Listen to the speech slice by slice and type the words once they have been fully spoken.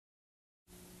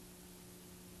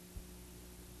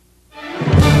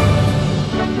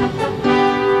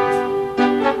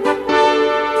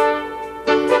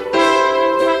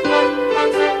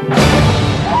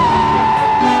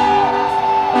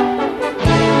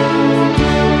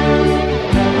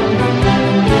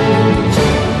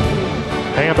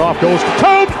Handoff goes to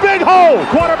Tobes, big hole.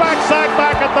 Quarterback sack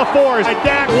back at the 4.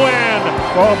 Dak Wynn.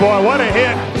 Oh boy, what a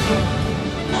hit.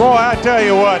 Boy, I tell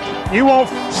you what, you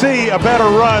won't see a better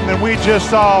run than we just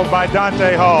saw by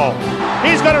Dante Hall.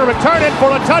 He's going to return it for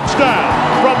a touchdown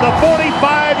from the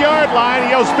 45-yard line.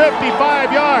 He goes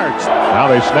 55 yards.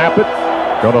 Now they snap it.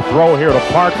 Going to throw here to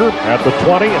Parker at the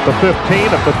 20, at the 15,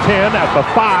 at the 10, at the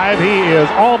 5. He is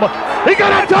almost. He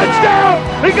got a touchdown!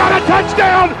 He got a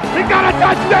touchdown! He got a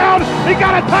touchdown! He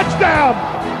got a touchdown!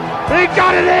 He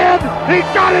got it in! He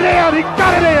got it in! He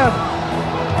got it in!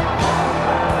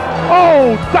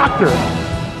 Oh, doctor!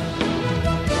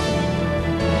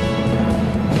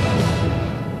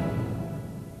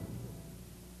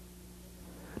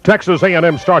 Texas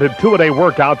A&M started two-a-day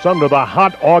workouts under the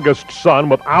hot August sun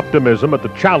with optimism at the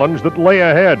challenge that lay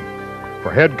ahead.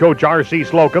 For head coach R.C.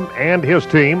 Slocum and his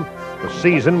team, the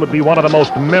season would be one of the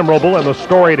most memorable in the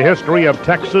storied history of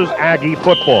Texas Aggie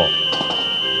football.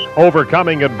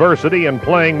 Overcoming adversity and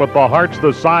playing with the hearts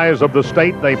the size of the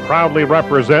state they proudly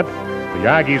represent, the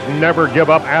Aggies'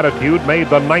 never-give-up attitude made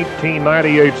the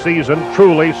 1998 season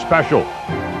truly special.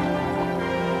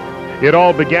 It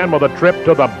all began with a trip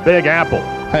to the Big Apple.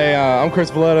 Hey, I'm Chris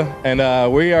Valletta, and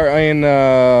we are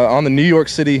on the New York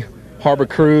City Harbor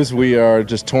Cruise. We are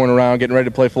just touring around, getting ready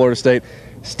to play Florida State.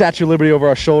 Statue of Liberty over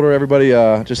our shoulder, everybody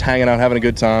just hanging out, having a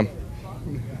good time.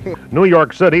 New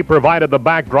York City provided the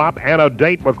backdrop, and a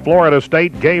date with Florida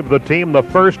State gave the team the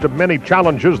first of many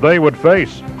challenges they would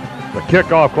face. The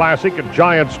kickoff classic at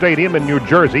Giant Stadium in New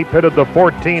Jersey pitted the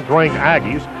 14th-ranked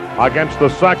Aggies against the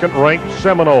second-ranked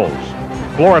Seminoles.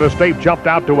 Florida State jumped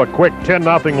out to a quick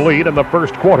 10-0 lead in the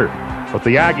first quarter, but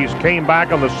the Aggies came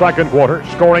back on the second quarter,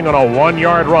 scoring on a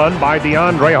 1-yard run by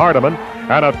DeAndre Hardiman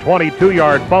and a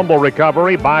 22-yard fumble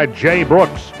recovery by Jay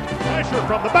Brooks. Pressure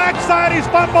from the backside, he's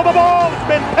fumbled the ball, it's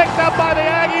been picked up by the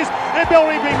Aggies, and will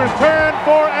be returned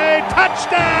for a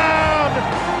touchdown!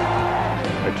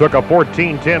 They took a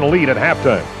 14-10 lead at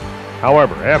halftime.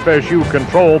 However, FSU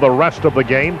controlled the rest of the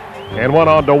game and went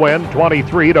on to win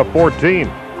 23-14.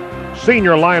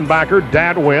 Senior linebacker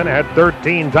Dad Wynn had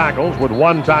 13 tackles with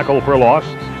 1 tackle for loss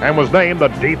and was named the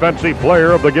defensive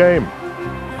player of the game.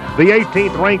 The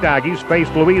 18th-ranked Aggies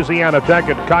faced Louisiana Tech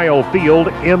at Kyle Field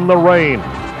in the rain.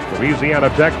 Louisiana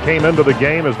Tech came into the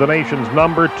game as the nation's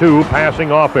number 2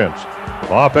 passing offense.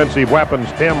 Offensive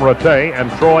weapons Tim Rattay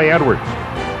and Troy Edwards.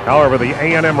 However, the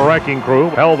A&M Wrecking Crew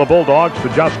held the Bulldogs to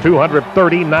just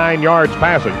 239 yards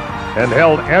passing and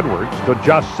held Edwards to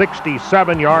just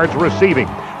 67 yards receiving,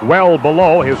 well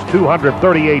below his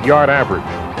 238-yard average.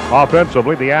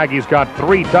 Offensively, the Aggies got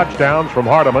 3 touchdowns from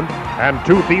Hardiman and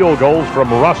 2 field goals from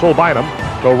Russell Bynum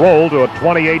to roll to a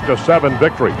 28-7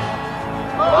 victory.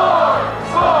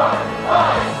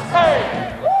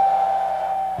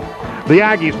 The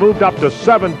Aggies moved up to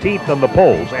 17th in the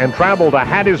polls and traveled to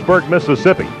Hattiesburg,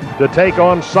 Mississippi to take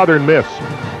on Southern Miss.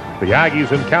 The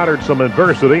Aggies encountered some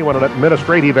adversity when an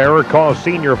administrative error caused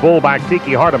senior fullback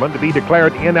Tiki Hardiman to be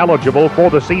declared ineligible for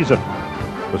the season.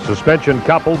 The suspension,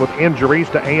 coupled with injuries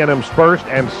to A&M's first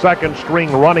and second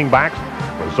string running backs,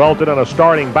 resulted in a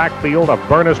starting backfield of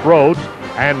Bernest Rhodes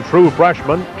and true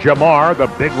freshman Jamar the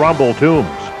Big Rumble Toombs.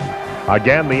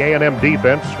 Again, the A&M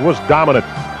defense was dominant.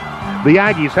 The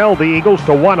Aggies held the Eagles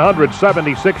to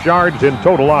 176 yards in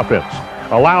total offense,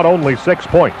 allowed only 6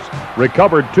 points,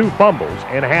 recovered 2 fumbles,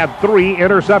 and had 3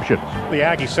 interceptions. The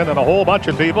Aggies sent in a whole bunch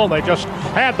of people, and they just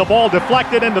had the ball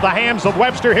deflected into the hands of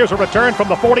Webster. Here's a return from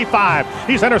the 45.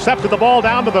 He's intercepted the ball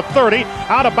down to the 30.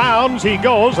 Out of bounds he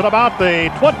goes at about the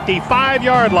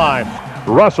 25-yard line.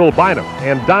 Russell Bynum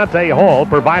and Dante Hall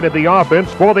provided the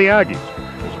offense for the Aggies.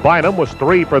 Bynum was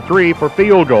 3 for 3 for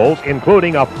field goals,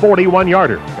 including a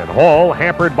 41-yarder. And Hall,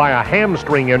 hampered by a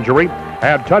hamstring injury,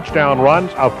 had touchdown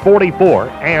runs of 44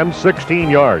 and 16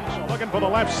 yards. Looking for the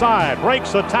left side,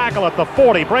 breaks the tackle at the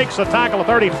 40, breaks the tackle at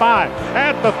 35,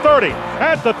 at the 30,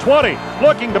 at the 20,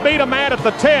 looking to beat a man at the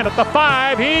 10, at the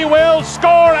 5, he will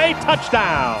score a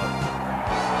touchdown.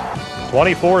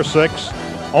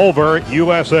 24-6 over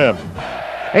USM.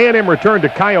 A&M returned to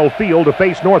Kyle Field to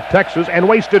face North Texas and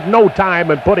wasted no time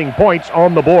in putting points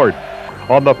on the board.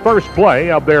 On the first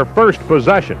play of their first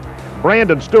possession,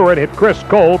 Brandon Stewart hit Chris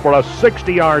Cole for a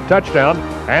 60-yard touchdown,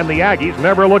 and the Aggies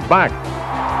never looked back.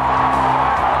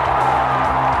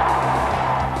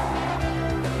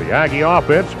 The Aggie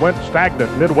offense went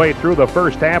stagnant midway through the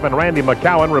first half, and Randy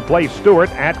McCowan replaced Stewart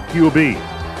at QB.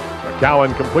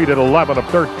 McCowan completed 11 of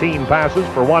 13 passes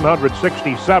for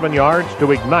 167 yards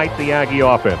to ignite the Aggie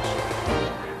offense.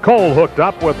 Cole hooked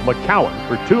up with McCowan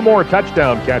for 2 more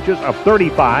touchdown catches of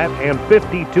 35 and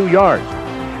 52 yards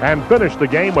and finished the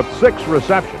game with 6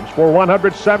 receptions for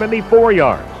 174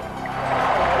 yards.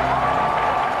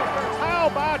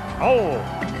 Oh.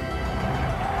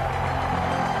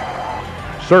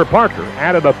 Sir Parker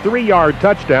added a 3-yard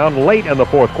touchdown late in the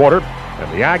fourth quarter,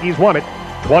 and the Aggies won it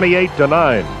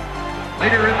 28-9.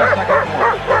 Later in the second quarter.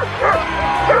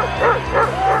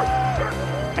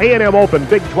 A&M opened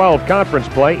Big 12 conference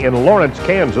play in Lawrence,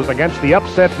 Kansas against the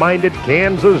upset-minded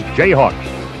Kansas Jayhawks.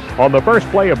 On the first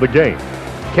play of the game,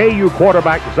 KU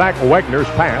quarterback Zach Wegner's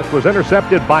pass was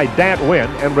intercepted by Dat Wynn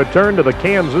and returned to the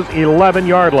Kansas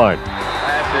 11-yard line.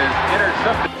 Pass is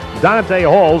intercepted. Dante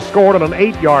Hall scored on an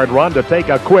 8-yard run to take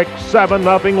a quick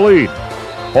 7-0 lead.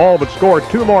 Hall would score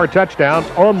 2 more touchdowns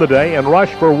on the day and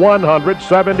rush for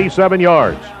 177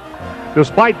 yards.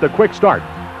 Despite the quick start,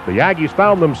 the Aggies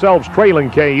found themselves trailing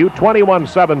KU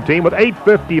 21-17 with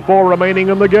 8:54 remaining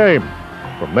in the game.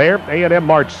 From there, A&M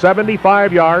marched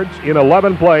 75 yards in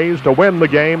 11 plays to win the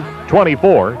game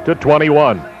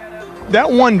 24-21.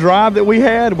 That one drive that we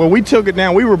had, where we took it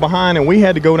down, we were behind and we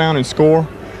had to go down and score.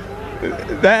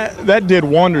 That did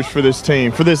wonders for this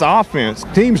team, for this offense.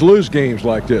 Teams lose games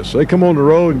like this. They come on the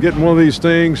road and get in one of these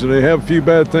things, and they have a few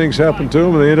bad things happen to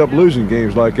them, and they end up losing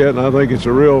games like that. And I think it's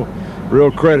a real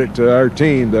credit to our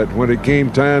team that when it came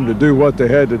time to do what they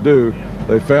had to do,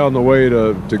 they found the way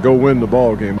to go win the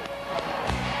ball game.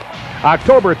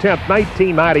 October 10th,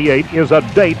 1998 is a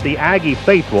date the Aggie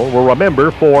faithful will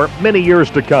remember for many years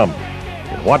to come.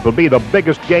 In what would be the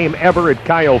biggest game ever at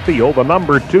Kyle Field, the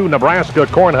number 2 Nebraska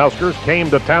Cornhuskers came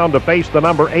to town to face the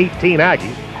number 18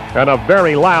 Aggies and a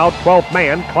very loud 12th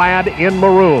man clad in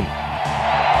maroon.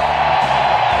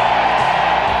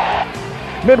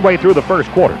 Midway through the first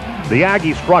quarter, the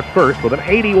Aggies struck first with an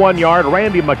 81-yard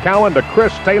Randy McCowan to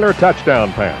Chris Taylor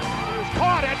touchdown pass.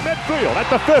 Caught at midfield at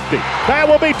the 50. That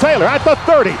will be Taylor at the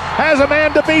 30. Has a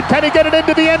man to beat. Can he get it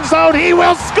into the end zone? He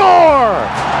will score!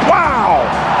 Wow!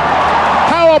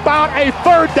 How about a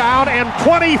 3rd down and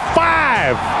 25?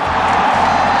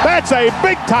 That's a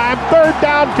big-time 3rd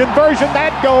down conversion.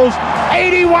 That goes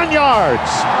 81 yards.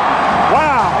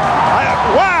 Wow.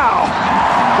 Wow.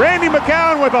 Randy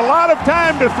McCowan with a lot of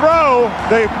time to throw.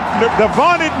 The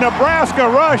vaunted Nebraska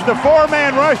rush, the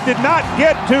 4-man rush, did not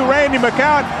get to Randy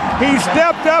McCowan. He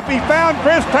stepped up. He found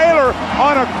Chris Taylor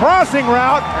on a crossing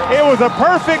route. It was a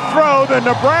perfect throw. The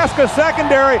Nebraska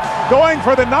secondary going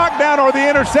for the knockdown or the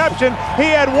interception. He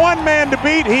had one man to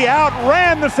beat. He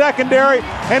outran the secondary,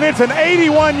 and it's an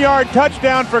 81-yard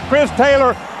touchdown for Chris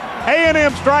Taylor.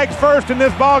 A&M strikes first in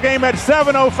this ballgame at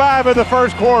 7:05 of the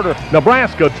first quarter.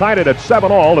 Nebraska tied it at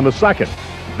 7-all in the second.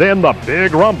 Then the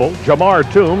big rumble. Jamar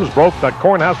Toombs broke the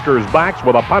Cornhuskers' backs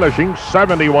with a punishing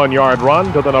 71-yard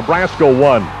run to the Nebraska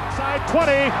 1. Side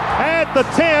 20 at the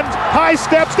 10. High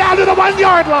steps down to the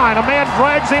 1-yard line. A man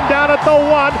drags him down at the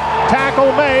 1.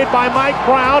 Tackle made by Mike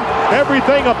Brown.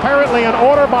 Everything apparently in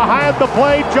order behind the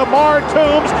play. Jamar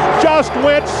Toombs just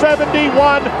went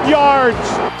 71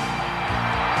 yards.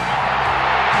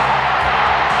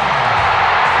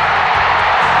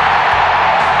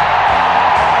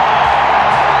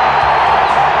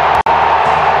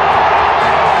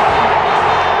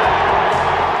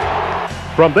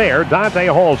 From there, Dante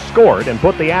Hall scored and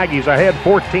put the Aggies ahead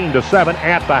 14-7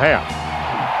 at the half.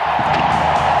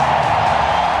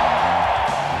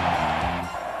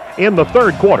 In the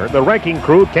third quarter, the Wrecking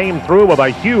Crew came through with a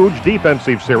huge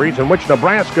defensive series in which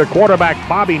Nebraska quarterback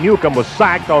Bobby Newcomb was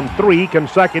sacked on 3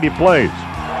 consecutive plays.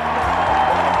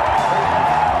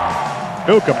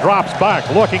 Newcomb drops back,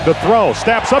 looking to throw,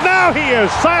 steps up. Now he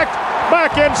is sacked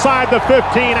back inside the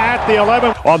 15 at the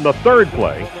 11. On the third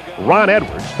play, Ron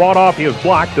Edwards fought off his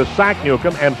block to sack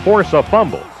Newcomb and force a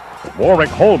fumble. Warwick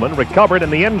Holman recovered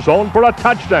in the end zone for a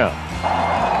touchdown.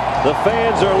 The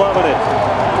fans are loving it.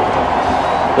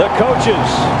 The coaches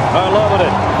are loving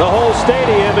it. The whole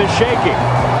stadium is shaking.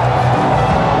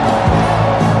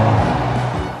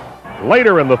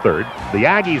 Later in the third, the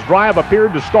Aggies' drive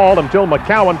appeared to stall until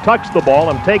McCowan tucks the ball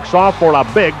and takes off for a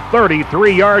big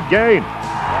 33-yard gain.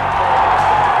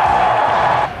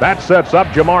 That sets up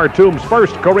Jamar Toombs'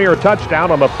 first career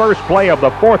touchdown on the first play of the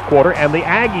fourth quarter, and the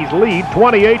Aggies lead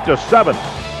 28-7.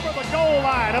 Over the goal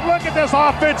line, and look at this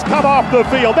offense come off the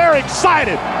field. They're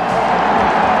excited.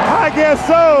 I guess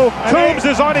so. Toombs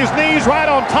is on his knees right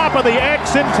on top of the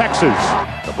X in Texas.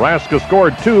 Nebraska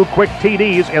scored 2 quick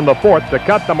TDs in the fourth to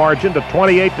cut the margin to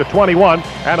 28-21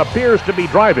 and appears to be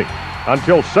driving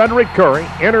until Cedric Curry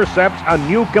intercepts a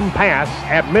Newcomb pass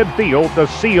at midfield to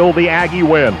seal the Aggie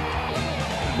win.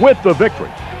 With the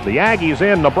victory, the Aggies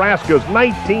end Nebraska's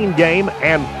 19-game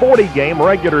and 40-game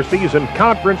regular season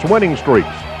conference winning streaks.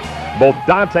 Both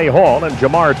Dante Hall and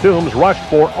Jamar Toombs rushed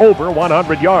for over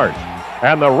 100 yards,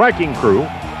 and the Wrecking Crew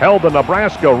held the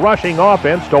Nebraska rushing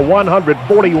offense to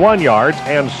 141 yards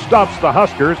and stuffs the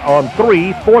Huskers on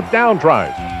 3 fourth-down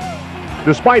tries.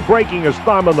 Despite breaking his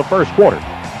thumb in the first quarter,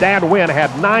 Dad Wynn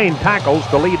had 9 tackles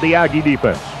to lead the Aggie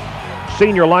defense.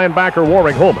 Senior linebacker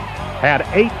Warwick Holman had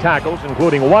 8 tackles,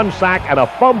 including 1 sack and a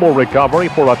fumble recovery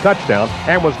for a touchdown,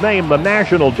 and was named the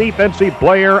National Defensive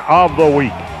Player of the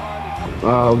Week.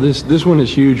 This one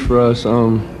is huge for us.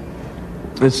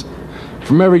 It's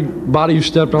from everybody who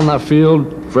stepped on that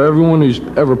field, for everyone who's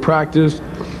ever practiced,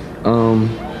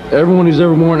 everyone who's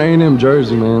ever worn an A&M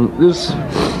jersey, man. This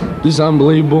is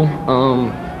unbelievable.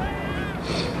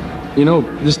 You know,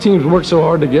 this team's worked so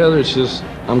hard together. It's just,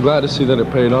 I'm glad to see that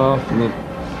it paid off and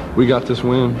that we got this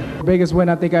win. Biggest win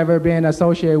I think I've ever been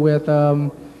associated with.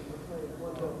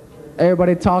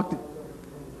 Everybody talked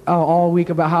all week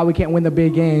about how we can't win the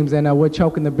big games, and we're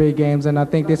choking the big games, and I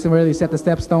think this really set the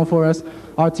stepstone for us,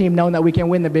 our team knowing that we can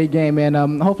win the big game, and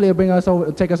hopefully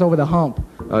it'll take us over the hump.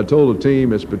 I told the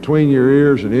team it's between your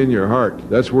ears and in your heart.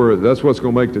 That's what's going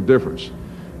to make the difference.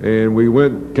 And we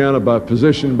went kind of by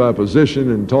position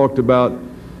and talked about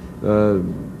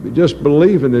just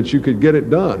believing that you could get it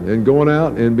done and going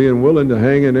out and being willing to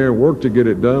hang in there and work to get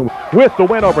it done. With the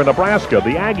win over Nebraska,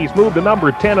 the Aggies moved to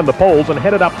number 10 in the polls and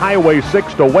headed up Highway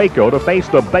 6 to Waco to face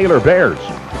the Baylor Bears.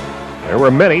 There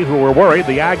were many who were worried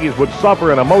the Aggies would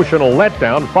suffer an emotional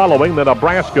letdown following the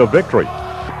Nebraska victory.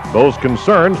 Those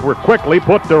concerns were quickly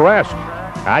put to rest.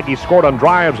 Aggies scored on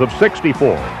drives of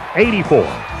 64, 84,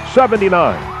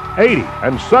 79, 80,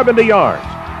 and 70 yards.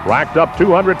 Racked up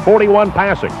 241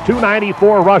 passing,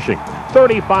 294 rushing,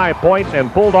 35 points,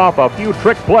 and pulled off a few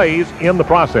trick plays in the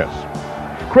process.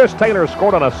 Chris Taylor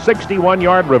scored on a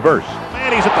 61-yard reverse.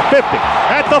 Man, he's at the 50,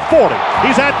 at the 40,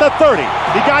 he's at the 30.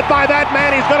 He got by that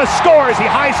man, he's going to score as he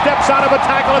high steps out of a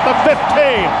tackle at the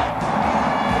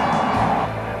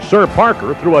 15. Sir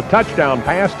Parker threw a touchdown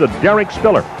pass to Derek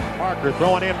Spiller. Parker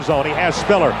throwing end zone, he has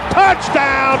Spiller.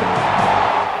 Touchdown!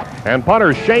 And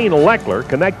punter Shane Leckler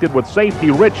connected with safety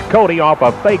Rich Cody off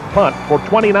a fake punt for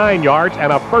 29 yards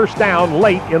and a first down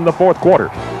late in the fourth quarter.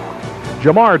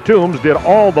 Jamar Toombs did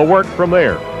all the work from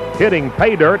there, hitting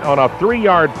pay dirt on a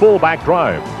 3-yard fullback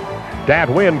drive. Dad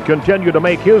Wynn continued to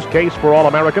make his case for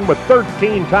All-American with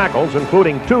 13 tackles,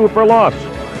 including 2 for loss.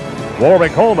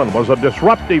 Warwick Holman was a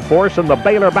disruptive force in the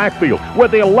Baylor backfield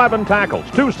with 11 tackles,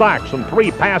 2 sacks, and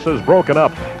 3 passes broken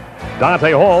up.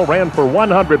 Dante Hall ran for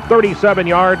 137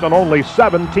 yards on only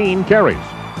 17 carries.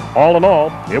 All in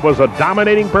all, it was a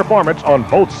dominating performance on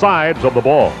both sides of the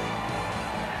ball.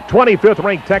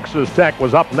 25th-ranked Texas Tech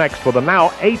was up next for the now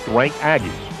 8th-ranked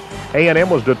Aggies. A&M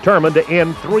was determined to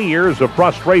end 3 years of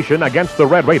frustration against the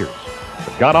Red Raiders,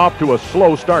 but got off to a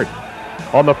slow start.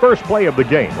 On the first play of the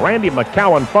game, Randy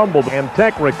McCowan fumbled and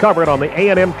Tech recovered on the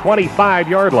A&M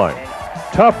 25-yard line.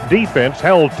 Tough defense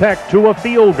held Tech to a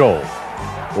field goal.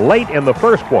 Late in the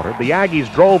first quarter, the Aggies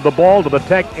drove the ball to the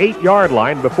Tech 8-yard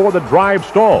line before the drive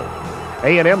stalled.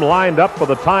 A&M lined up for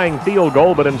the tying field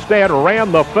goal, but instead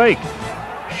ran the fake.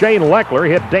 Shane Leckler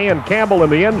hit Dan Campbell in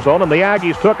the end zone, and the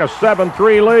Aggies took a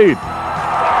 7-3 lead.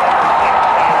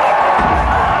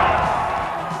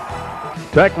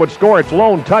 Tech would score its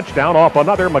lone touchdown off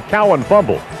another McCowan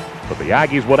fumble, but the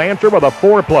Aggies would answer with a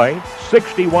 4-play,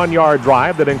 61-yard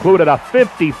drive that included a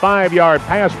 55-yard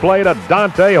pass play to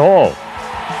Dante Hall.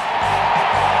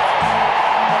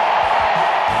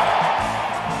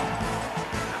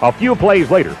 A few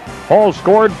plays later, Hall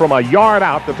scored from a yard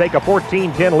out to take a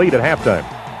 14-10 lead at halftime.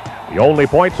 The only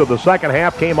points of the second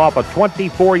half came off a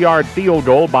 24-yard field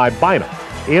goal by Bynum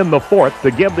in the fourth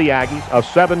to give the Aggies a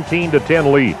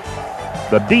 17-10 lead.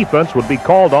 The defense would be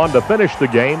called on to finish the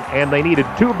game, and they needed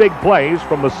 2 big plays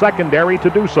from the secondary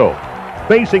to do so.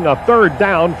 Facing a third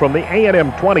down from the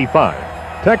A&M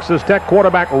 25, Texas Tech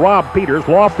quarterback Rob Peters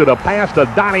lofted a pass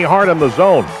to Donnie Hart in the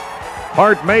zone.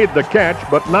 Hart made the catch,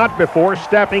 but not before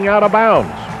stepping out of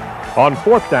bounds. On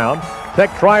fourth down,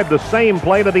 Tech tried the same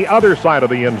play to the other side of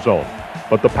the end zone,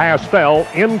 but the pass fell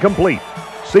incomplete,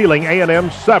 sealing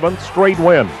A&M's 7th straight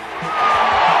win.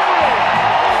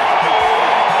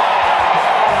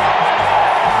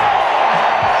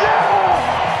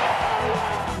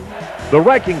 The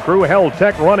Wrecking Crew held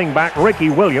Tech running back Ricky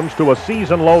Williams to a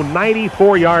season-low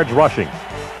 94 yards rushing.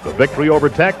 The victory over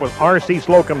Tech was R.C.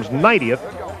 Slocum's 90th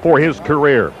for his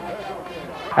career.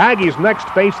 Aggies next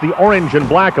face the Orange and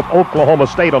Black of Oklahoma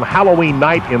State on Halloween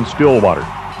night in Stillwater.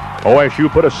 OSU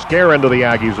put a scare into the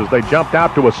Aggies as they jumped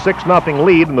out to a 6-0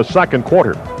 lead in the second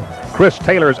quarter. Chris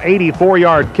Taylor's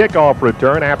 84-yard kickoff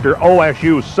return after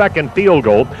OSU's second field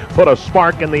goal put a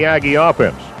spark in the Aggie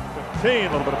offense. 15,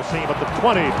 a little bit of a seam at the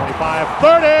 20, 25,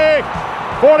 30,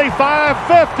 45,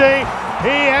 50. He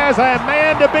has a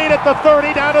man to beat at the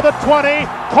 30, down to the 20,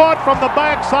 caught from the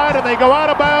backside, and they go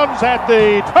out of bounds at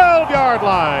the 12-yard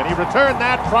line. He returned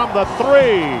that from the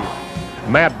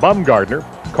 3. Matt Bumgardner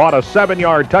caught a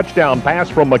 7-yard touchdown pass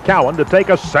from McCowan to take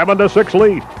a 7-6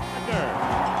 lead.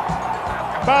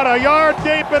 About a yard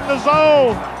deep in the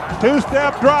zone.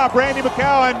 Two-step drop. Randy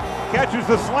McCowan catches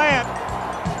the slant,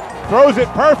 throws it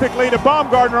perfectly to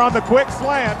Bumgardner on the quick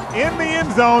slant in the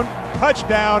end zone.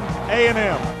 Touchdown,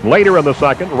 A&M. Later in the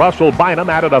second, Russell Bynum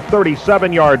added a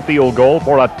 37-yard field goal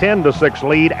for a 10-6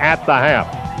 lead at the half.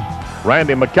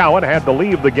 Randy McCowan had to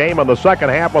leave the game in the second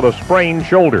half with a sprained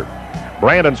shoulder.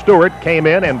 Brandon Stewart came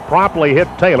in and promptly hit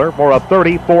Taylor for a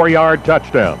 34-yard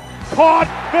touchdown. Caught,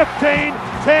 15,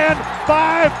 10,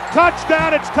 5,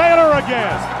 touchdown, it's Taylor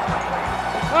again.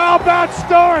 How about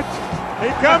Stewart? He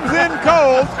comes in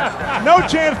cold, no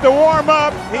chance to warm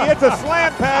up. He hits a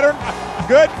slant pattern,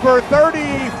 good for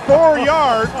 34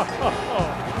 yards.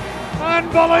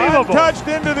 Unbelievable. Untouched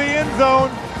into the end zone.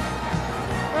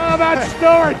 How about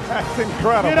Stewart? That's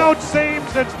incredible. You don't see him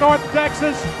since North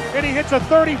Texas, and he hits a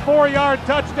 34-yard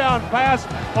touchdown pass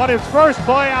on his first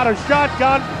play out of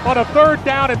shotgun on a 3rd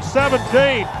down and 17.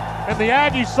 And the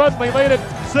Aggies suddenly lead it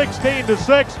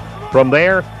 16-6. From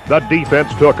there, the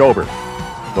defense took over.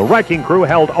 The Wrecking Crew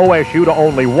held OSU to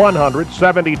only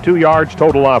 172 yards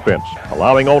total offense,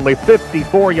 allowing only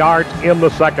 54 yards in the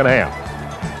second half.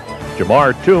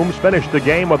 Jamar Toombs finished the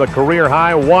game with a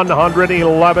career-high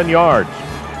 111 yards.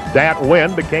 Dat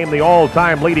Wynn became the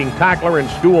all-time leading tackler in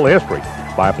school history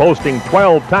by posting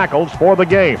 12 tackles for the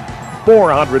game,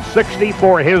 460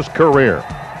 for his career.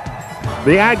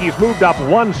 The Aggies moved up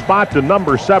one spot to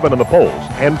number 7 in the polls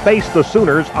and faced the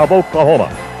Sooners of Oklahoma.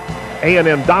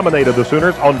 A&M dominated the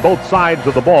Sooners on both sides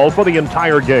of the ball for the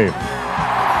entire game.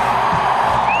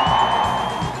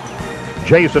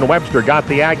 Jason Webster got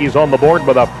the Aggies on the board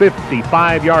with a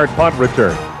 55-yard punt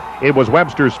return. It was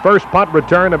Webster's first punt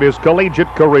return of his collegiate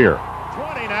career.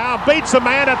 20 now, beats a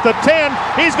man at the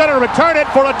 10. He's going to return it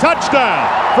for a touchdown.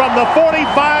 From the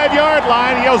 45-yard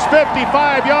line, he goes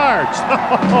 55 yards.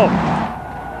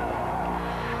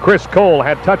 Chris Cole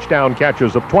had touchdown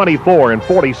catches of 24 and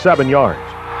 47 yards.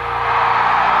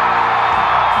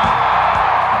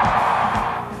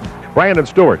 Brandon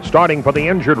Stewart, starting for the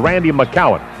injured Randy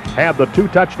McCowan, had the 2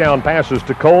 touchdown passes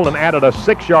to Cole and added a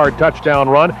 6-yard touchdown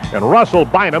run, and Russell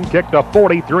Bynum kicked a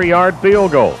 43-yard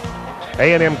field goal.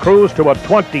 A&M cruised to a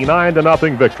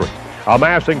 29-0 victory,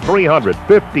 amassing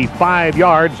 355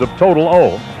 yards of total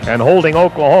O and holding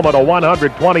Oklahoma to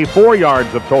 124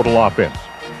 yards of total offense.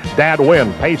 Dat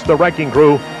Wynn paced the Wrecking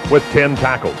Crew with 10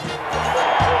 tackles.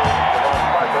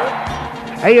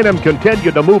 A&M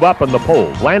continued to move up in the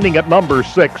polls, landing at number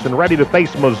 6 and ready to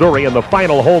face Missouri in the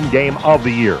final home game of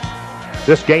the year.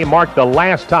 This game marked the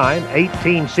last time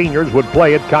 18 seniors would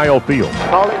play at Kyle Field.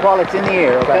 Call it while it's in the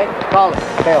air, okay? Call it.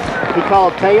 Tails. He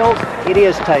called tails. It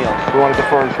is tails. We want to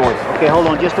defer in choice. Okay, hold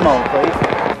on just a moment,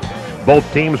 please.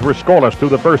 Both teams were scoreless through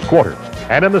the first quarter,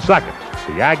 and in the second,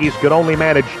 the Aggies could only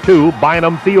manage 2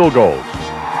 Bynum field goals.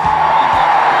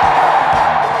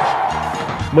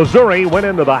 Missouri went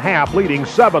into the half leading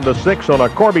 7-6 on a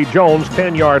Corby Jones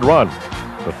 10-yard run.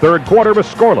 The third quarter was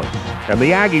scoreless, and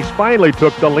the Aggies finally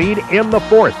took the lead in the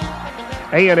fourth.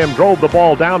 A&M drove the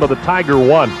ball down to the Tiger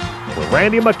 1, where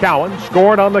Randy McCowan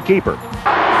scored on the keeper.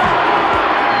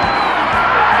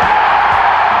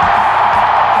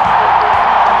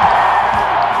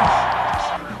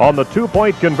 On the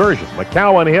 2-point conversion,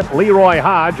 McCowan hit Leroy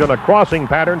Hodge on a crossing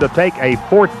pattern to take a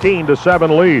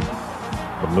 14-7 lead.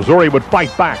 But Missouri would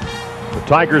fight back. The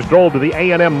Tigers drove to the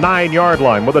A&M 9-yard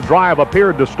line where the drive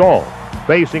appeared to stall.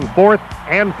 Facing 4th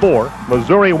and 4,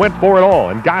 Missouri went for it all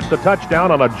and got the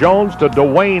touchdown on a Jones to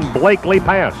Dwayne Blakely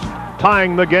pass,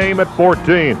 tying the game at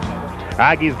 14.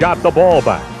 Aggies got the ball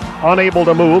back, unable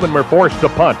to move, and were forced to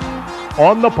punt.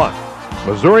 On the punt,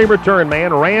 Missouri return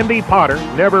man Randy Potter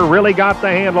never really got the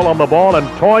handle on the ball, and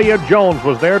Toya Jones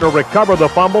was there to recover the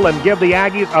fumble and give the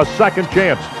Aggies a second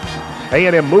chance.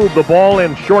 A&M moved the ball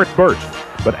in short bursts,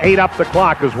 but ate up the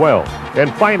clock as well, and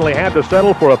finally had to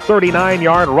settle for a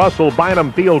 39-yard Russell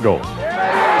Bynum field goal.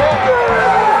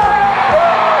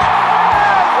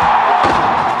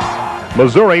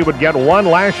 Missouri would get one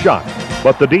last shot,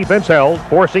 but the defense held,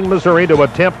 forcing Missouri to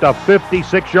attempt a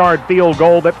 56-yard field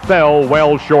goal that fell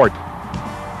well short.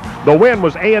 The win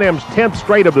was A&M's 10th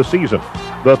straight of the season,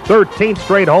 the 13th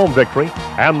straight home victory,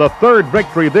 and the 3rd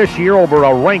victory this year over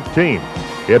a ranked team.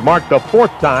 It marked the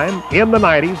 4th time in the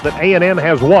 90s that A&M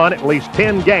has won at least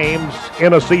 10 games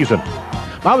in a season.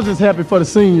 I was just happy for the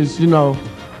seniors, you know.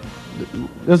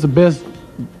 That's the best,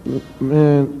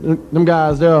 man. Them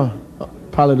guys there,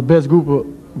 probably the best group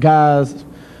guys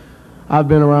I've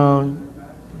been around,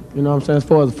 you know what I'm saying, as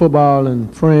far as football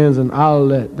and friends and all of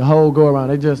that, the whole go-around.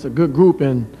 They're just a good group,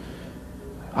 and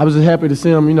I was just happy to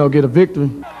see them, you know, get a victory.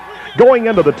 Going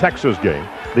into the Texas game,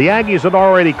 the Aggies had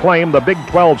already claimed the Big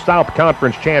 12 South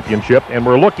Conference Championship and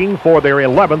were looking for their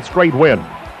 11th straight win.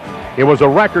 It was a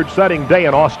record-setting day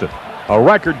in Austin, a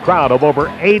record crowd of over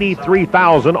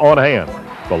 83,000 on hand,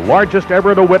 the largest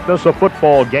ever to witness a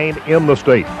football game in the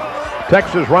state.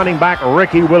 Texas running back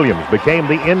Ricky Williams became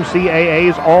the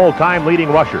NCAA's all-time leading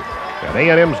rusher, and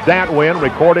A&M's Dat Nguyen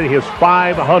recorded his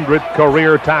 500th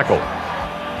career tackle.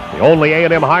 The only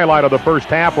A&M highlight of the first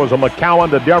half was a McCowan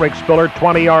to Derek Spiller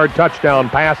 20-yard touchdown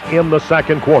pass in the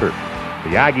second quarter.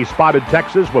 The Aggies spotted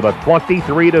Texas with a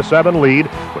 23-7 lead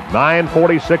with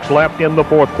 9:46 left in the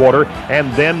fourth quarter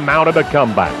and then mounted a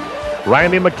comeback.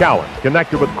 Randy McCowan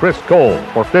connected with Chris Cole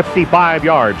for 55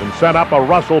 yards and set up a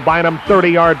Russell Bynum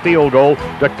 30-yard field goal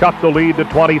to cut the lead to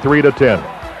 23-10.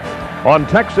 On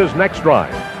Texas' next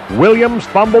drive, Williams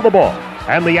fumbled the ball,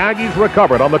 and the Aggies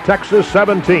recovered on the Texas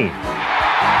 17.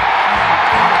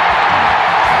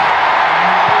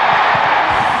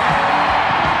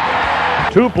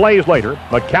 Two plays later,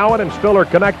 McCowan and Spiller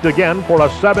connect again for a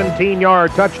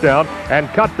 17-yard touchdown and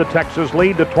cut the Texas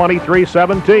lead to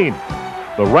 23-17.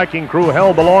 The wrecking crew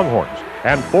held the Longhorns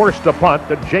and forced a punt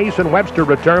that Jason Webster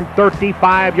returned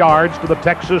 35 yards to the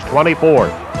Texas 24.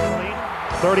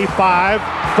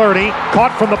 35-30,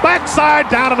 caught from the backside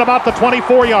down at about the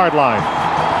 24-yard line.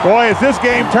 Boy, is this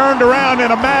game turned around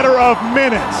in a matter of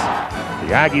minutes.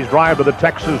 The Aggies drive to the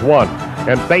Texas 1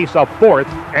 and face a 4th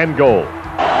and goal.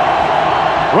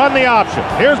 Run the option.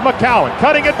 Here's McCowan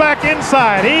cutting it back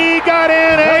inside. He got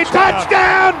in a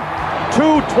touchdown.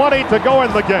 2:20 to go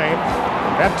in the game,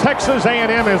 and Texas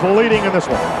A&M is leading in this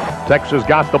one. Texas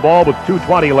got the ball with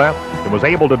 2:20 left and was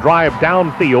able to drive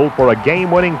downfield for a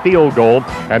game-winning field goal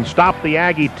and stop the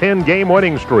Aggie 10-game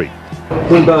winning streak.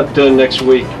 What about next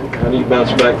week? How do you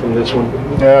bounce back from this one?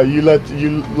 Yeah, you let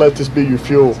this be your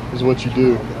fuel is what you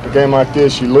do. A game like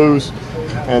this, you lose,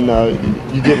 and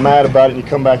you get mad about it, and you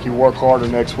come back, you work harder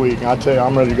next week. And I tell you,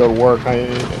 I'm ready to go to work.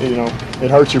 It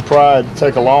hurts your pride to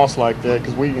take a loss like that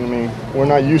because we're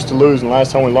not used to losing.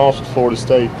 Last time we lost was Florida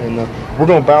State, and we're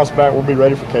going to bounce back. We'll be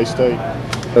ready for K-State.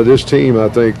 This team, I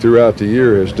think, throughout the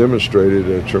year has demonstrated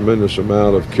a tremendous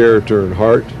amount of character and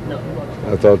heart.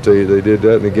 I thought they did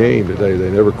that in the game today. They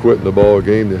never quit in the ball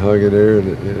game. They hung in there,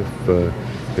 and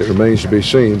it remains to be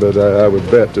seen. But I would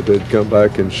bet that they'd come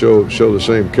back and show the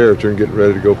same character and get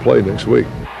ready to go play next week.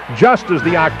 Just as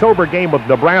the October game with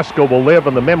Nebraska will live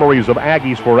in the memories of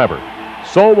Aggies forever,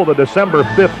 so will the December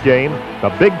 5th game, the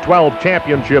Big 12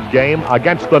 championship game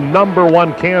against the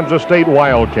 #1 Kansas State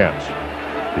Wildcats.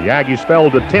 The Aggies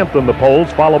fell to 10th in the polls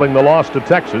following the loss to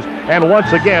Texas and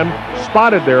once again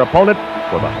spotted their opponent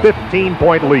with a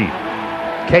 15-point lead.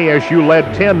 KSU led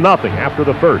 10-0 after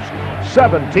the first,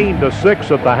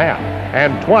 17-6 at the half,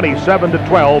 and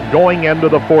 27-12 going into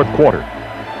the fourth quarter.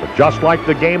 But just like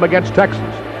the game against Texas,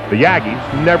 the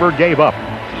Aggies never gave up.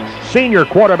 Senior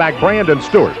quarterback Brandon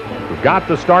Stewart, who got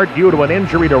the start due to an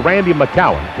injury to Randy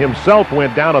McCowan, himself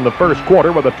went down in the first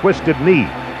quarter with a twisted knee.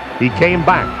 He came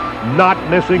back, not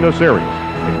missing a series,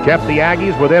 and kept the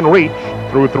Aggies within reach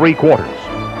through 3 quarters.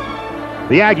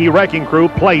 The Aggie wrecking crew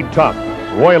played tough.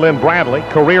 Roylin Bradley,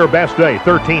 career best day,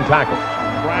 13 tackles.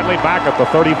 Bradley back at the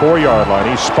 34-yard line.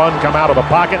 He spun, come out of the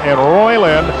pocket, and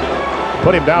Roylin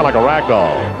put him down like a rag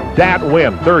doll. Dat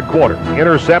Nguyen, third quarter,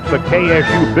 intercepts a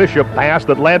KSU Bishop pass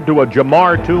that led to a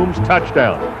Jamar Toombs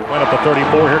touchdown. Went at the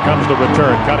 34. Here comes the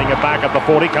return. Cutting it back at the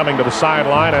 40, coming to the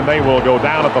sideline, and they will go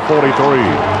down at the 43.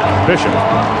 Bishop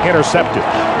intercepted.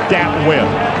 Dat Nguyen,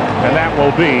 and that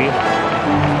will be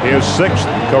his 6th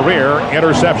career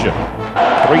interception.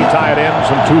 3 tight ends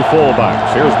and 2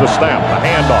 fullbacks. Here's the snap. The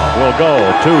handoff will go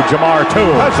to Jamar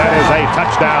Toombs. That is a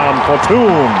touchdown for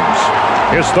Toombs.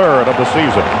 His 3rd of the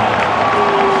season.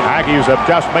 Aggies have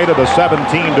just made it a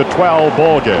 17-12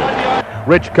 ball game.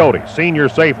 Rich Cody, senior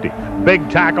safety, big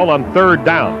tackle on 3rd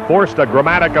down, forced a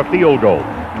Grammatica field goal.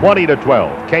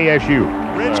 20-12, KSU.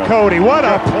 Rich Cody, what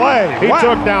a play. He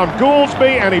took down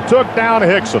Gouldsby and he took down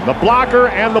Hickson, the blocker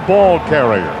and the ball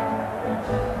carrier.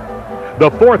 The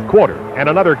fourth quarter and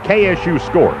another KSU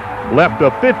score left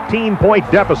a 15-point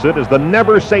deficit as the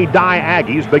Never Say Die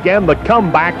Aggies began the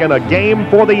comeback in a game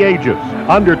for the ages.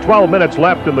 Under 12 minutes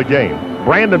left in the game,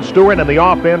 Brandon Stewart and the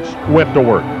offense went to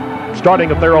work.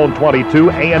 Starting at their own 22,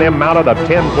 A&M mounted a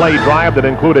 10-play drive that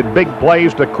included big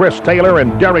plays to Chris Taylor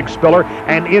and Derek Spiller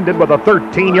and ended with a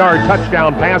 13-yard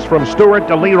touchdown pass from Stewart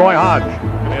to Leroy Hodge.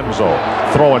 End zone,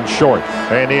 throwing short,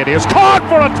 and it is caught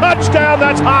for a touchdown.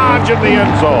 That's Hodge in the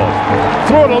end zone.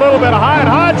 Threw it a little bit high, and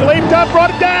Hodge leaped up,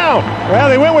 brought it down. Well,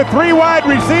 they went with 3 wide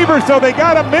receivers, so they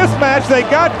got a mismatch. They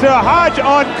got Hodge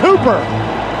on Cooper.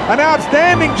 An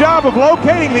outstanding job of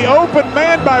locating the open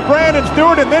man by Brandon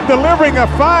Stewart and then delivering a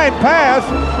fine pass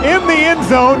in the end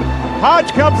zone.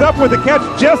 Hodge comes up with a catch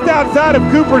just outside of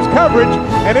Cooper's coverage,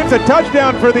 and it's a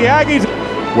touchdown for the Aggies.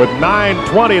 With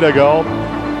 9:20 to go,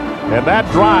 and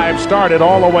that drive started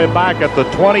all the way back at the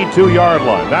 22-yard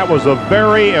line. That was a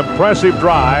very impressive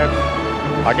drive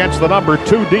against the number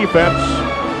 2 defense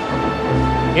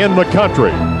in the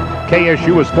country.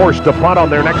 KSU was forced to punt on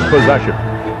their next possession.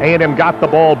 A&M got the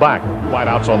ball back.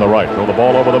 Wideouts on the right. Throw the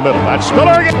ball over the middle. That's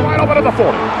Spiller gets wide open at the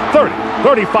 40, 30,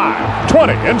 35,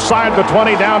 20. Inside the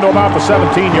 20 down to about the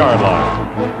 17-yard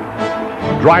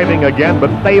line. Driving again, but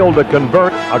failed to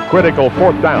convert a critical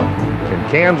 4th down.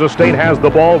 And Kansas State has the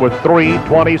ball with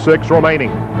 3:26 remaining.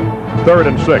 3rd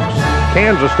and 6.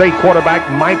 Kansas State quarterback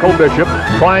Michael Bishop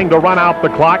trying to run out the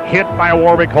clock. Hit by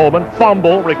Warwick Holman.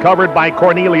 Fumble recovered by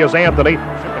Cornelius Anthony.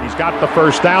 And he's got the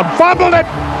first down. Fumbled it.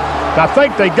 I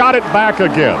think they got it back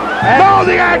again. No,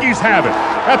 the Aggies have it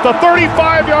at the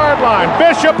 35-yard line.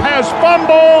 Bishop has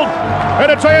fumbled, and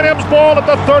it's A&M's ball at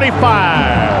the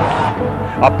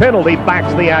 35. A penalty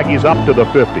backs the Aggies up to the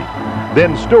 50.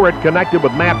 Then Stewart connected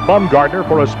with Matt Bumgardner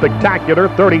for a spectacular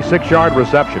 36-yard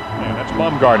reception. And that's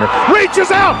Bumgardner. Reaches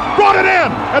out, brought it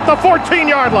in at the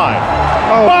 14-yard line.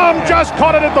 Bum just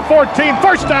caught it at the 14.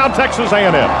 First down, Texas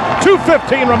A&M.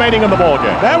 2:15 remaining in the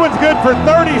ballgame. That one's good for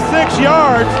 36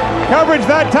 yards. Coverage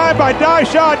that time by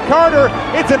Dyshad Carter.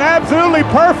 It's an absolutely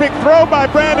perfect throw by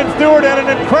Brandon Stewart and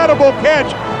an incredible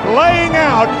catch laying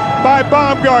out by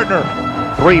Bumgardner.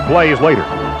 3 plays later,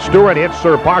 Stewart hits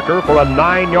Sir Parker for a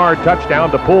 9-yard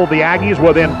touchdown to pull the Aggies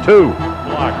within 2.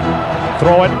 Block.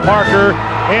 Throw it, Parker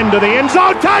into the end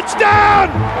zone. Touchdown!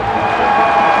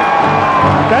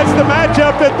 That's the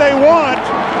matchup that they want.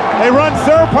 They run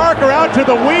Sir Parker out to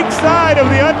the weak side of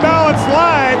the unbalanced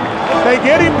line. They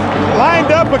get him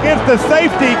lined up against the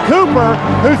safety, Cooper,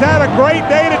 who's had a great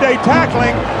day-to-day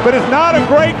tackling, but is not a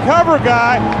great cover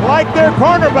guy like their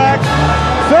cornerbacks.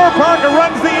 Sir Parker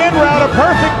runs the in route, a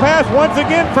perfect pass once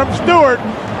again from Stewart,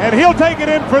 and he'll take it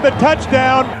in for the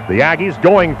touchdown. The Aggies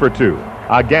going for 2.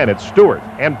 Again, it's Stewart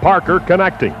and Parker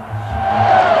connecting.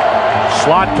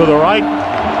 Slot to the right.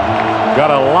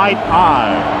 Got a light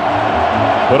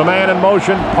eye. Put a man in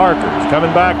motion. Parker's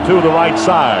coming back to the right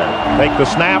side. Take the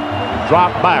snap.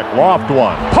 Drop back. Loft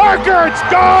one. Parker, it's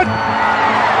gone!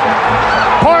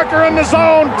 Parker in the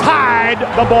zone, tied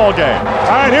the ball game.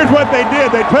 All right, here's what they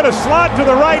did. They put a slot to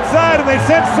the right side, and they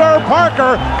sent Sir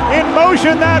Parker in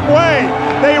motion that way.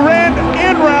 They ran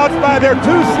in routes by their 2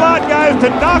 slot guys to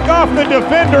knock off the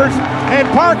defenders, and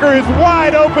Parker is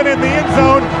wide open in the end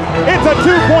zone. It's a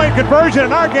 2-point conversion,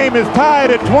 and our game is tied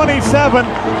at 27.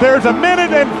 There's a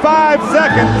minute and 5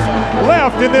 seconds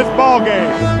left in this ball game.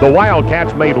 The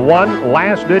Wildcats made one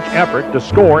last-ditch effort to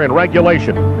score in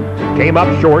regulation. Came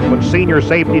up short when senior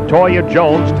safety Toya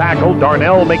Jones tackled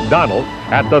Darnell McDonald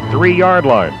at the 3-yard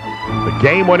line. The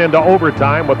game went into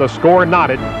overtime with the score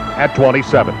knotted at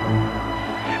 27.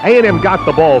 A&M got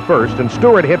the ball first, and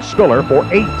Stewart hit Spiller for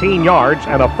 18 yards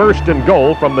and a 1st and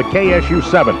goal from the KSU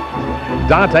 7.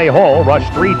 Dante Hall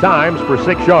rushed 3 times for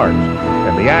 6 yards,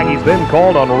 and the Aggies then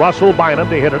called on Russell Bynum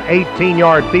to hit an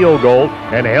 18-yard field goal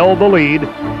and held the lead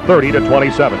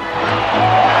 30-27.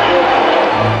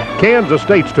 Kansas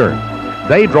State's turn.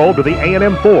 They drove to the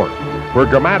A&M 4, where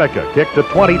Gramatica kicked a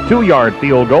 22-yard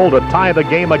field goal to tie the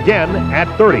game again at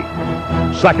 30.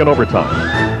 Second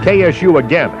overtime. KSU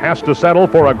again has to settle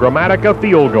for a Gramatica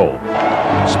field goal.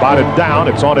 Spotted down,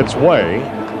 it's on its way,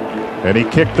 and he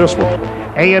kicked this one.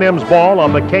 A&M's ball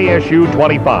on the KSU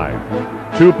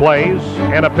 25. 2 plays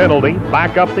and a penalty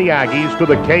back up the Aggies to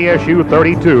the KSU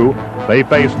 32. They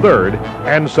face 3rd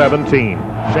and 17.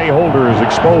 Jay Holder is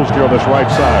exposed here on this right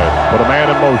side. Put a man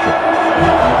in motion.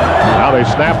 Now they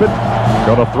snap it.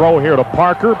 Going to throw here to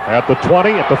Parker at the 20,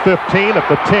 at the 15, at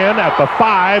the 10, at the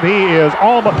 5. He is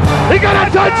almost. He got a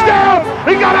touchdown!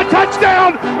 He got a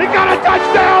touchdown! He got a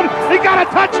touchdown! He got a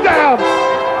touchdown!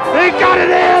 He got it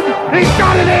in! He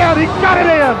got it in! He got it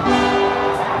in!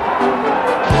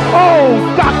 Oh,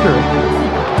 doctor!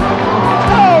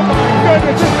 Oh, my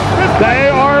goodness! They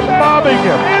are mobbing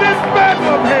him. It is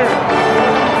bedlam here.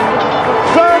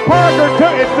 Sir Parker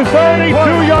took it. It's the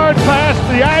 32-yard pass.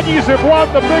 The Aggies have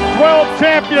won the Big 12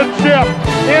 championship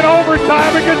in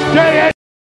overtime against J.A.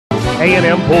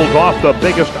 A&M pulls off the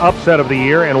biggest upset of the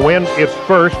year and wins its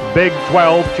first Big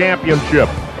 12 championship.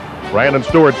 Brandon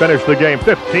Stewart finished the game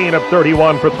 15 of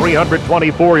 31 for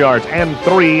 324 yards and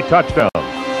 3 touchdowns.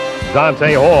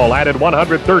 Dante Hall added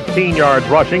 113 yards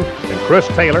rushing, and Chris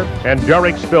Taylor and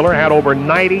Derek Spiller had over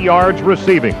 90 yards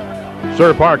receiving.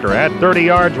 Sir Parker had 30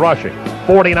 yards rushing,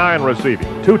 49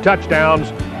 receiving, 2 touchdowns,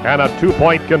 and a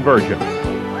 2-point conversion.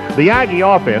 The Aggie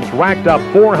offense racked up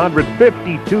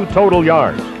 452 total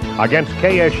yards against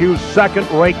KSU's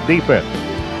second-ranked defense.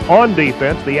 On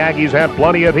defense, the Aggies had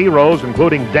plenty of heroes,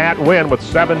 including Dat Wynn with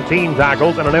 17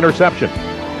 tackles and an interception,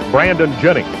 Brandon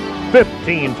Jennings,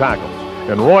 15 tackles,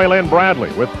 and Roy Lynn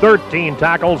Bradley with 13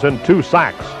 tackles and 2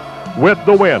 sacks. With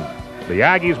the win, the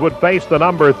Aggies would face the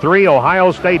number 3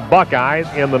 Ohio State Buckeyes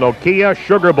in the Nokia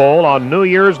Sugar Bowl on New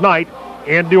Year's night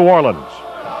in New Orleans.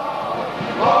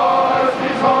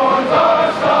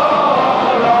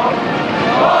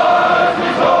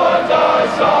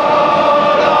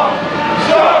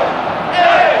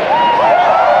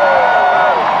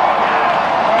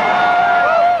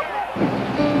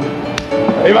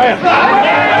 Amen.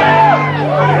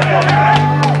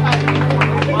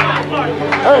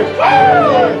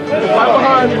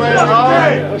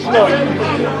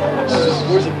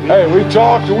 Hey, we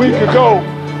talked a week ago.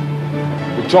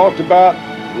 We talked about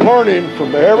learning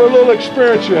from every little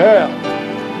experience you have.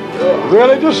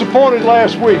 Really disappointed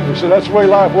last week. We said that's the way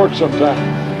life works sometimes.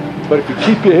 But if you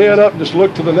keep your head up and just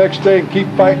look to the next day and keep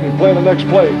fighting and playing the next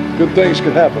play, good things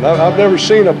can happen. I've never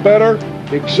seen a better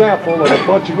example of a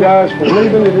bunch of guys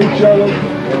believing in each other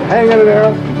and hanging in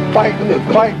there, fighting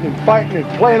and fighting and fighting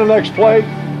and playing the next play.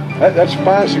 That's the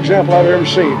finest example I've ever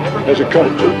seen as a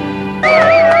coach.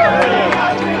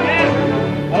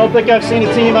 I don't think I've seen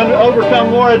a team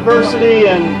overcome more adversity,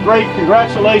 and great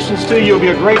congratulations to you. You'll be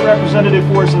a great representative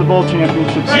for us in the Bowl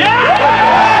Championships.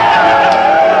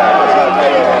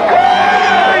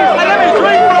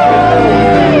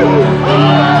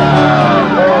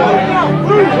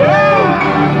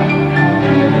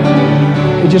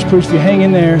 It just proves if you hang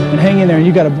in there, and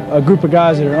you got a group of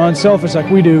guys that are unselfish like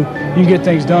we do, you can get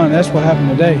things done. That's what happened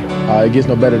today. It gets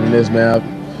no better than this, man.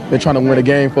 I've been trying to win a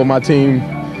game for my team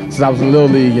since I was in Little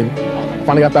League, and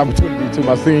finally got the opportunity to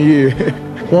my senior year.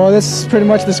 Well, this pretty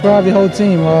much describes the whole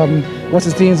team. What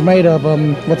this team's made of,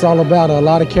 what's it's all about. A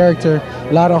lot of character,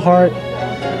 a lot of heart.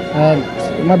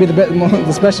 It might be the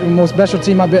most special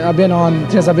team I've been on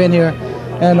since I've been here,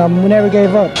 and we never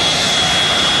gave up.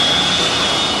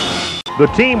 The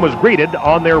team was greeted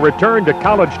on their return to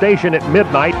College Station at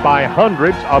midnight by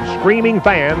hundreds of screaming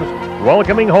fans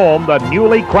welcoming home the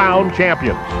newly crowned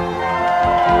champions.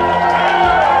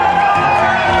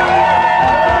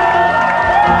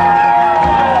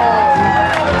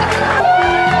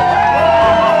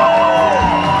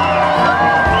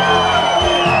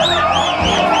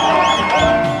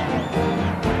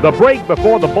 The break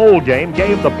before the bowl game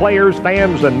gave the players,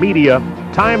 fans, and media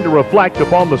time to reflect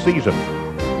upon the season.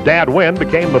 Dad Wynn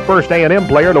became the first A&M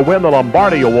player to win the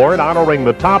Lombardi Award, honoring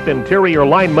the top interior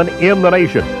lineman in the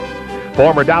nation.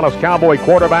 Former Dallas Cowboy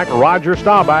quarterback Roger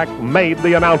Staubach made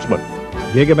the announcement.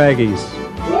 Gig 'em Aggies.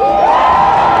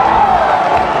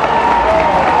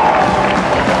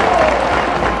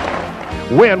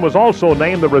 Wynn was also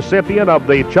named the recipient of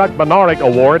the Chuck Bednarik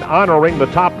Award, honoring the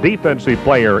top defensive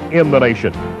player in the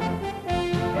nation.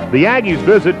 The Aggies'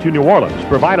 visit to New Orleans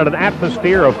provided an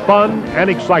atmosphere of fun and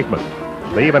excitement.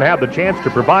 They even had the chance to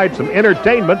provide some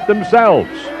entertainment themselves.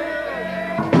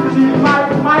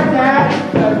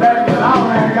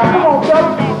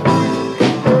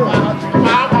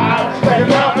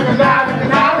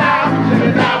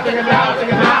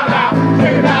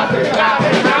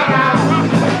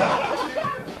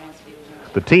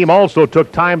 The team also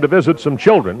took time to visit some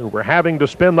children who were having to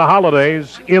spend the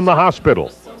holidays in the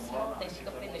hospital.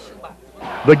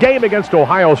 The game against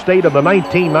Ohio State in the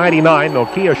 1999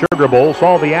 Nokia Sugar Bowl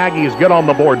saw the Aggies get on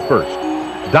the board first.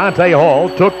 Dante Hall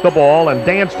took the ball and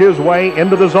danced his way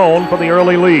into the zone for the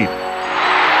early lead.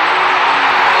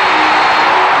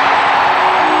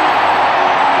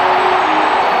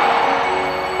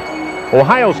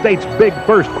 Ohio State's big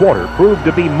first quarter proved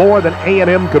to be more than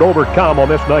A&M could overcome on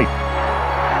this night.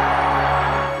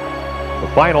 The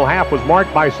final half was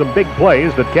marked by some big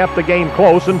plays that kept the game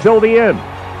close until the end.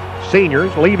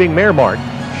 Seniors leaving their mark,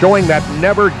 showing that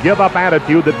never-give-up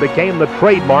attitude that became the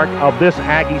trademark of this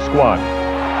Aggie squad.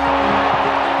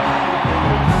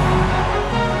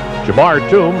 Jamar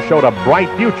Toombs showed a bright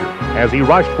future as he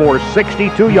rushed for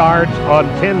 62 yards on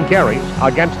 10 carries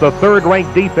against the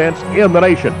third-ranked defense in the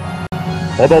nation.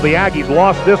 Although the Aggies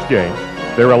lost this game,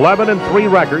 their 11-3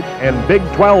 record and Big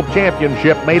 12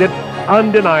 championship made it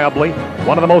undeniably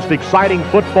one of the most exciting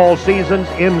football seasons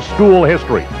in school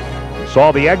history. We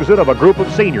saw the exit of a group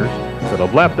of seniors that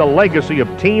have left a legacy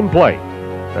of team play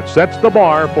that sets the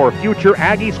bar for future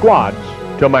Aggie squads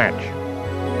to match.